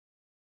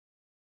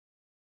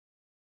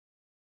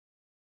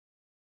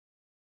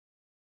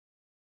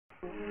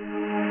The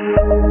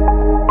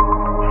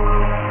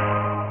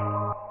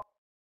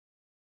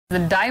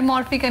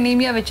dimorphic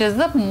anemia, which is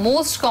the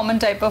most common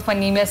type of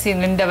anemia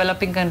seen in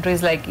developing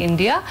countries like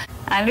India,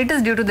 and it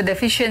is due to the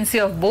deficiency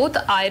of both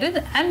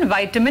iron and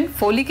vitamin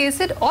folic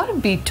acid or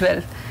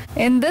B12.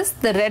 In this,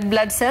 the red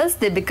blood cells,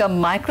 they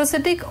become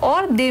macrocytic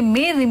or they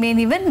may remain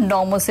even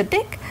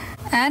normocytic,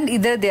 and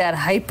either they are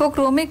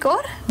hypochromic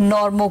or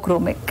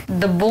normochromic.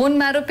 The bone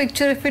marrow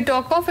picture, if we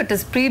talk of, it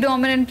is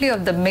predominantly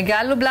of the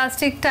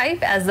megaloblastic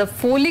type, as the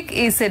folic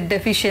acid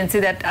deficiency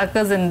that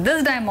occurs in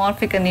this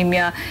dimorphic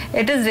anemia,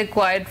 it is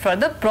required for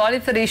the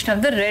proliferation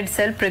of the red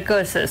cell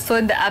precursors. So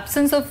in the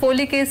absence of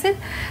folic acid,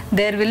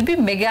 there will be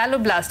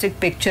megaloblastic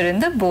picture in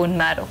the bone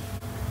marrow.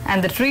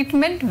 And the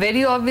treatment,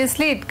 very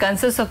obviously, it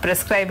consists of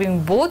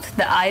prescribing both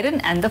the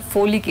iron and the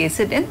folic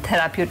acid in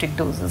therapeutic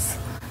doses.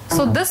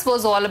 So this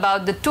was all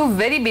about the two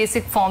very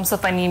basic forms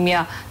of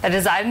anemia, that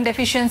is iron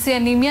deficiency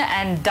anemia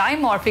and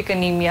dimorphic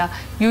anemia,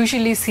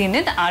 usually seen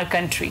in our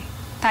country.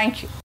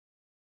 Thank you.